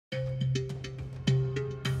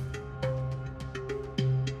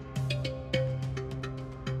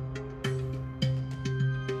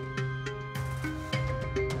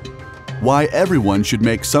Why everyone should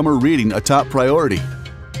make summer reading a top priority.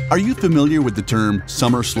 Are you familiar with the term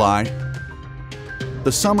summer slide?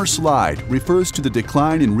 The summer slide refers to the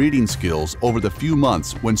decline in reading skills over the few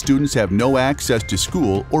months when students have no access to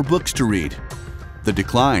school or books to read. The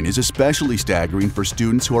decline is especially staggering for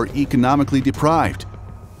students who are economically deprived.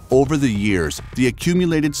 Over the years, the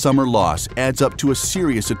accumulated summer loss adds up to a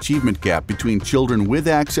serious achievement gap between children with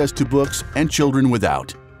access to books and children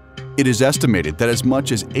without. It is estimated that as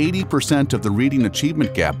much as 80% of the reading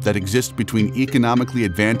achievement gap that exists between economically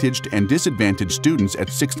advantaged and disadvantaged students at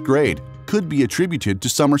 6th grade could be attributed to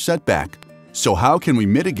summer setback. So how can we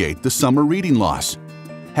mitigate the summer reading loss?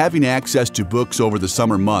 Having access to books over the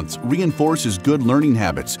summer months reinforces good learning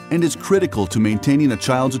habits and is critical to maintaining a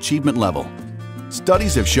child's achievement level.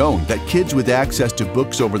 Studies have shown that kids with access to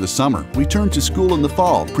books over the summer return to school in the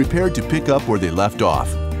fall prepared to pick up where they left off,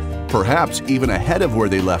 perhaps even ahead of where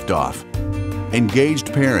they left off.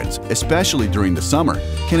 Engaged parents, especially during the summer,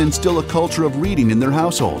 can instill a culture of reading in their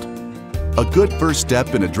household. A good first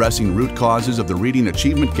step in addressing root causes of the reading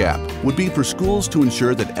achievement gap would be for schools to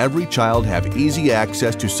ensure that every child have easy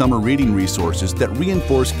access to summer reading resources that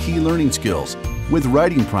reinforce key learning skills, with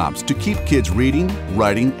writing prompts to keep kids reading,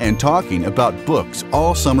 writing, and talking about books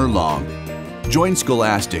all summer long. Join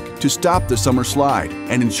Scholastic to stop the summer slide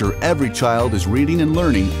and ensure every child is reading and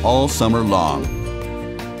learning all summer long.